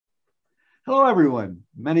Hello, everyone.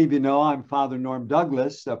 Many of you know I'm Father Norm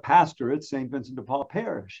Douglas, a pastor at St. Vincent de Paul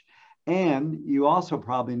Parish. And you also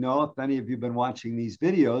probably know, if any of you have been watching these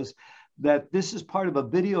videos, that this is part of a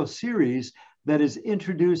video series that is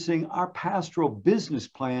introducing our pastoral business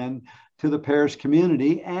plan to the parish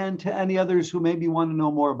community and to any others who maybe want to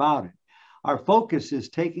know more about it. Our focus is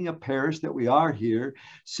taking a parish that we are here,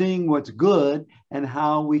 seeing what's good and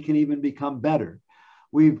how we can even become better.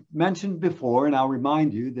 We've mentioned before, and I'll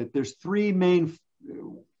remind you that there's three main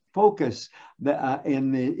focus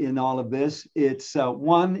in all of this. It's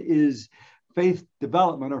one is faith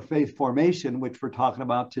development or faith formation, which we're talking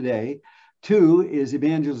about today. Two is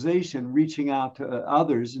evangelization, reaching out to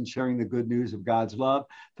others and sharing the good news of God's love.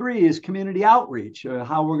 Three is community outreach,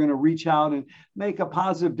 how we're going to reach out and make a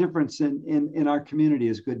positive difference in our community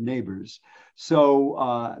as good neighbors.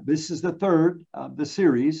 So this is the third of the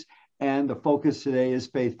series. And the focus today is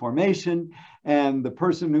faith formation. And the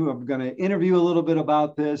person who I'm going to interview a little bit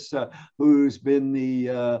about this, who's been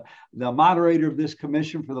the moderator of this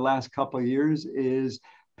commission for the last couple of years, is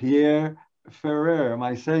Pierre Ferrer. Am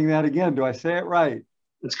I saying that again? Do I say it right?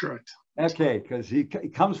 That's correct. Okay, because he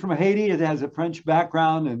comes from Haiti. It has a French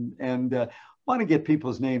background, and want to get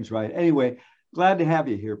people's names right. Anyway, glad to have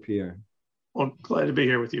you here, Pierre. Well, glad to be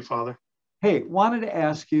here with you, Father. Hey, wanted to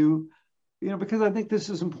ask you, because I think this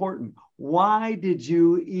is important. Why did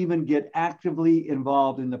you even get actively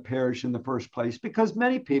involved in the parish in the first place? Because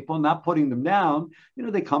many people, not putting them down,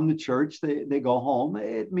 they come to church, they go home,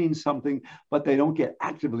 it means something, but they don't get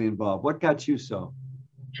actively involved. What got you so?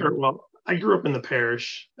 Sure. Well, I grew up in the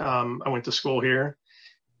parish. I went to school here.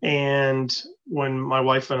 And when my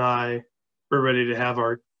wife and I were ready to have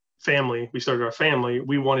our family, we started our family,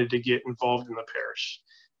 we wanted to get involved in the parish,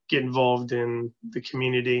 get involved in the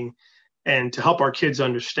community, and to help our kids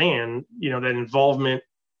understand, that involvement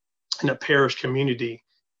in a parish community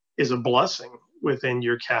is a blessing within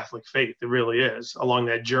your Catholic faith. It really is. Along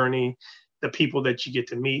that journey, the people that you get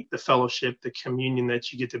to meet, the fellowship, the communion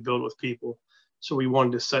that you get to build with people. So we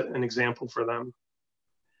wanted to set an example for them.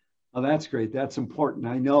 Oh, that's great. That's important.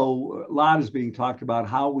 I know a lot is being talked about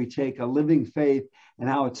how we take a living faith and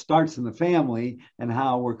how it starts in the family and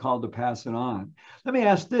how we're called to pass it on. Let me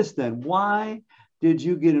ask this then. Why did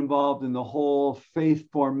you get involved in the whole Faith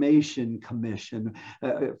Formation Commission?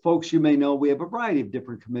 Folks, you may know we have a variety of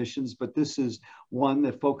different commissions, but this is one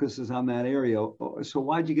that focuses on that area. So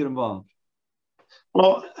why'd you get involved?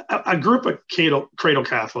 Well, I grew up a cradle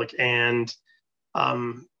Catholic, and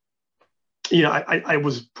I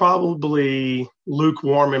was probably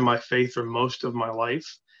lukewarm in my faith for most of my life,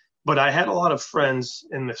 but I had a lot of friends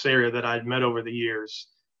in this area that I'd met over the years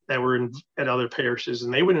that were at other parishes,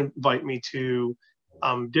 and they would invite me to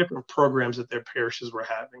different programs that their parishes were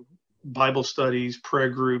having, Bible studies, prayer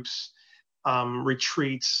groups,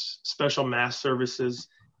 retreats, special mass services.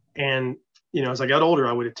 And, as I got older,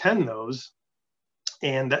 I would attend those.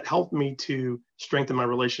 And that helped me to strengthen my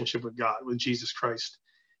relationship with God, with Jesus Christ.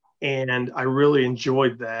 And I really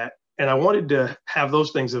enjoyed that. And I wanted to have those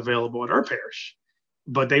things available at our parish,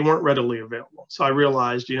 but they weren't readily available. So I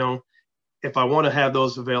realized, if I want to have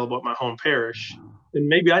those available at my home parish, then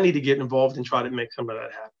maybe I need to get involved and try to make some of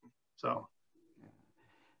that happen. So,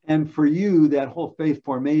 and for you, that whole faith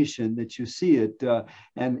formation that you see it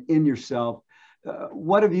and in yourself,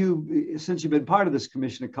 what have you, since you've been part of this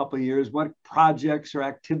commission a couple of years, what projects or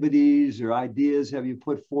activities or ideas have you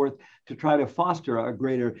put forth to try to foster a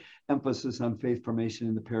greater emphasis on faith formation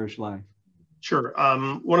in the parish life? Sure.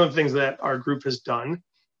 One of the things that our group has done,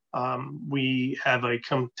 we have a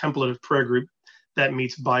contemplative prayer group that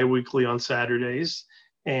meets bi-weekly on Saturdays,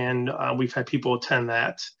 and we've had people attend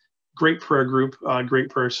that. Great prayer group, great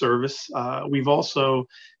prayer service. We've also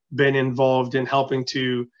been involved in helping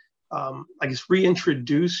to,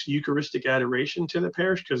 reintroduce Eucharistic adoration to the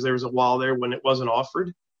parish, because there was a while there when it wasn't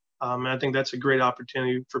offered. And I think that's a great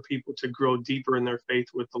opportunity for people to grow deeper in their faith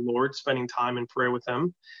with the Lord, spending time in prayer with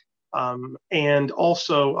Him. And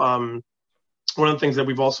also, one of the things that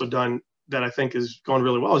we've also done that I think is going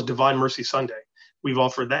really well is Divine Mercy Sunday. We've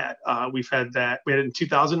offered that. We've had that. We had it in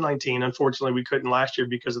 2019. Unfortunately, we couldn't last year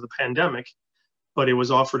because of the pandemic, but it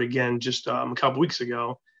was offered again just a couple weeks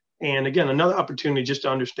ago. And again, another opportunity just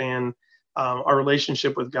to understand our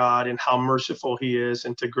relationship with God and how merciful He is,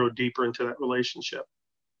 and to grow deeper into that relationship.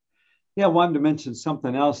 Yeah, I wanted to mention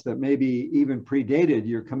something else that maybe even predated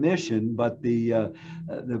your commission, but the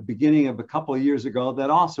beginning of a couple of years ago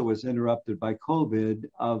that also was interrupted by COVID,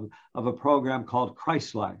 of a program called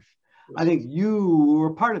Christ Life. I think you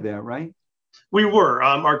were part of that, right? We were.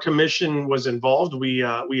 Our commission was involved. We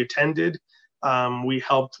attended. We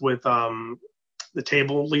helped with the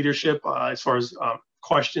table leadership as far as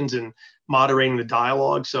questions and moderating the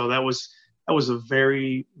dialogue. So that was a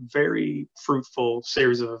very, very fruitful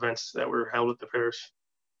series of events that were held at the parish.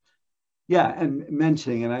 Yeah, and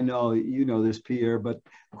mentioning, and I know you know this, Pierre, but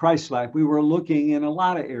Christ-like, we were looking in a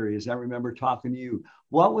lot of areas. I remember talking to you.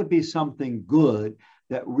 What would be something good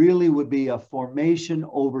that really would be a formation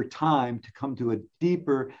over time to come to a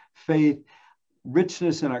deeper faith,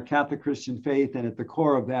 richness in our Catholic Christian faith, and at the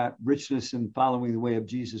core of that, richness in following the way of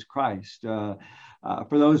Jesus Christ?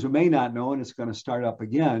 For those who may not know, and it's going to start up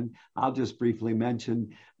again, I'll just briefly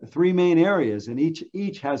mention three main areas, and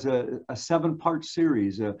each has a 7-part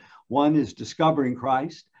series. One is discovering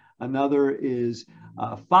Christ, another is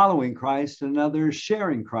following Christ, another is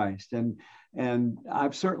sharing Christ. And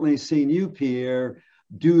I've certainly seen you, Pierre,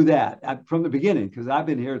 do that from the beginning, because I've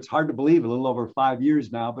been here, it's hard to believe, a little over 5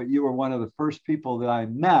 years now, but you were one of the first people that I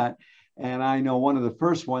met. And I know one of the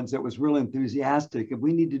first ones that was real enthusiastic, and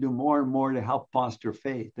we need to do more and more to help foster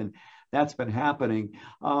faith. And that's been happening.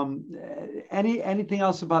 Anything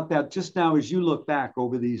else about that? Just now, as you look back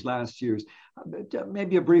over these last years,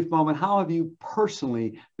 maybe a brief moment, how have you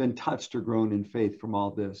personally been touched or grown in faith from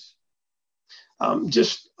all this?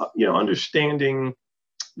 Just, understanding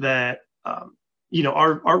that,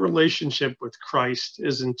 our relationship with Christ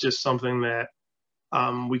isn't just something that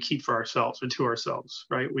we keep for ourselves or to ourselves,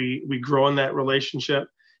 right? We grow in that relationship,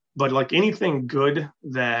 but like anything good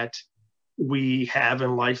that we have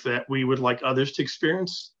in life that we would like others to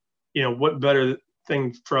experience, what better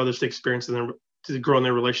thing for others to experience than to grow in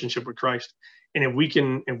their relationship with Christ? And if we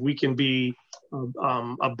can be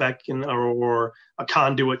a beacon or a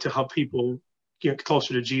conduit to help people get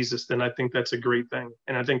closer to Jesus, then I think that's a great thing.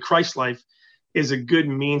 And I think Christ's life is a good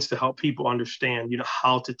means to help people understand,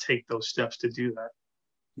 how to take those steps to do that.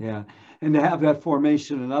 Yeah, and to have that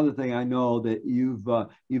formation. Another thing I know that you've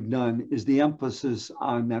done is the emphasis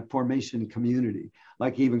on that formation community.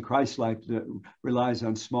 Like even Christ Life relies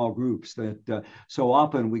on small groups. That so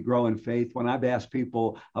often we grow in faith. When I've asked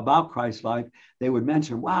people about Christ Life, they would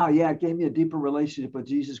mention, "Wow, yeah, it gave me a deeper relationship with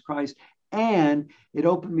Jesus Christ." And it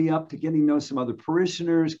opened me up to getting to know some other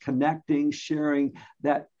parishioners, connecting, sharing.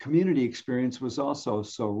 That community experience was also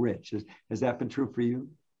so rich. Has that been true for you?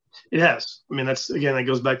 It has. I mean, that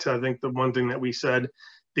goes back to, I think, the one thing that we said,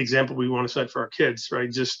 the example we want to set for our kids,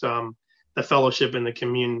 right? Just the fellowship and the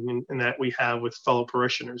communion and that we have with fellow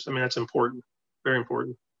parishioners. I mean, that's important, very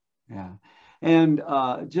important. Yeah. And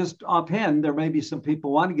just offhand, there may be some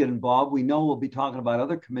people want to get involved. We know we'll be talking about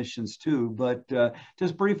other commissions too, but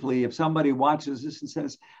just briefly, if somebody watches this and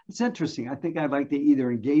says, it's interesting, I think I'd like to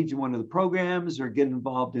either engage in one of the programs or get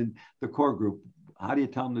involved in the core group, how do you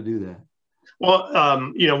tell them to do that? Well,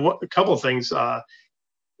 a couple of things.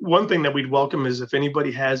 One thing that we'd welcome is if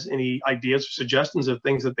anybody has any ideas or suggestions of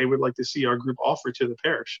things that they would like to see our group offer to the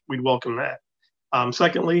parish, we'd welcome that.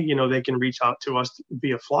 Secondly, they can reach out to us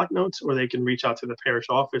via flock notes, or they can reach out to the parish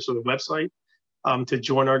office or the website to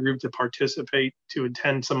join our group, to participate, to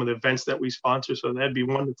attend some of the events that we sponsor. So that'd be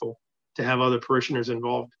wonderful to have other parishioners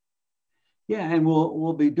involved. Yeah, and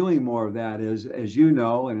we'll be doing more of that, as you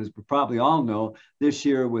know, and as we probably all know, this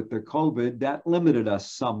year with the COVID, that limited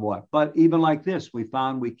us somewhat. But even like this, we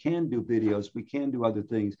found we can do videos, we can do other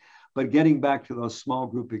things, but getting back to those small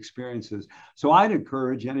group experiences. So I'd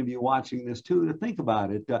encourage any of you watching this too to think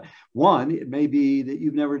about it. One, it may be that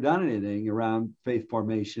you've never done anything around faith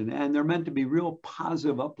formation, and they're meant to be real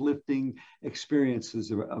positive, uplifting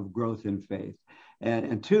experiences of growth in faith.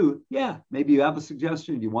 And two, yeah, maybe you have a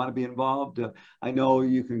suggestion, you want to be involved. I know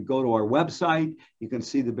you can go to our website, you can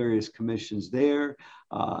see the various commissions there.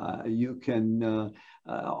 You can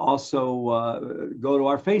also go to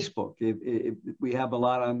our Facebook. If we have a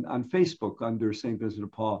lot on Facebook under St. Vincent de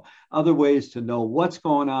Paul. Other ways to know what's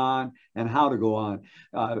going on and how to go on.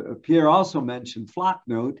 Pierre also mentioned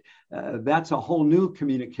Flocknote. That's a whole new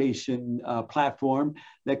communication platform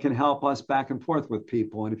that can help us back and forth with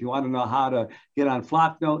people. And if you want to know how to get on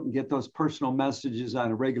Flocknote and get those personal messages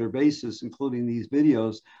on a regular basis, including these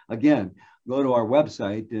videos, again, go to our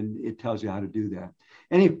website and it tells you how to do that.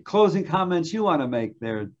 Any closing comments you want to make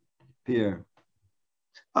there, Pierre?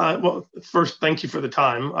 Well, first, thank you for the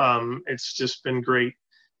time. It's just been great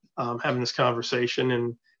having this conversation,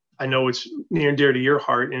 and I know it's near and dear to your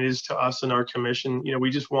heart, and it is to us and our commission.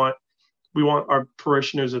 We want our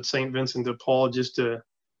parishioners at St. Vincent de Paul just to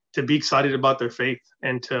be excited about their faith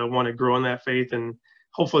and to want to grow in that faith, and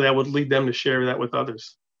hopefully that would lead them to share that with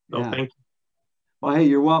others. So Thank you. Well, hey,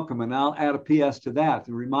 you're welcome. And I'll add a PS to that.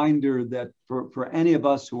 The reminder that for any of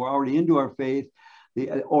us who are already into our faith,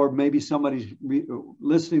 or maybe somebody's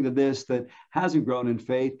listening to this that hasn't grown in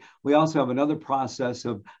faith. We also have another process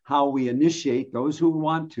of how we initiate those who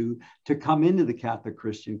want to come into the Catholic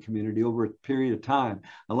Christian community over a period of time.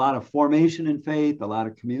 A lot of formation in faith, a lot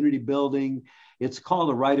of community building. It's called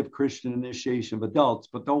a Rite of Christian Initiation of Adults,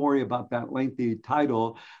 but don't worry about that lengthy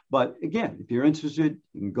title. But again, if you're interested,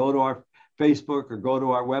 you can go to our Facebook or go to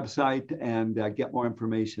our website and get more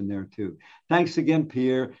information there too. Thanks again,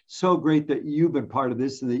 Pierre. So great that you've been part of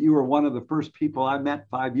this and that you were one of the first people I met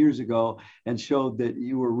 5 years ago and showed that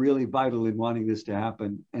you were really vital in wanting this to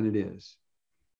happen, and it is.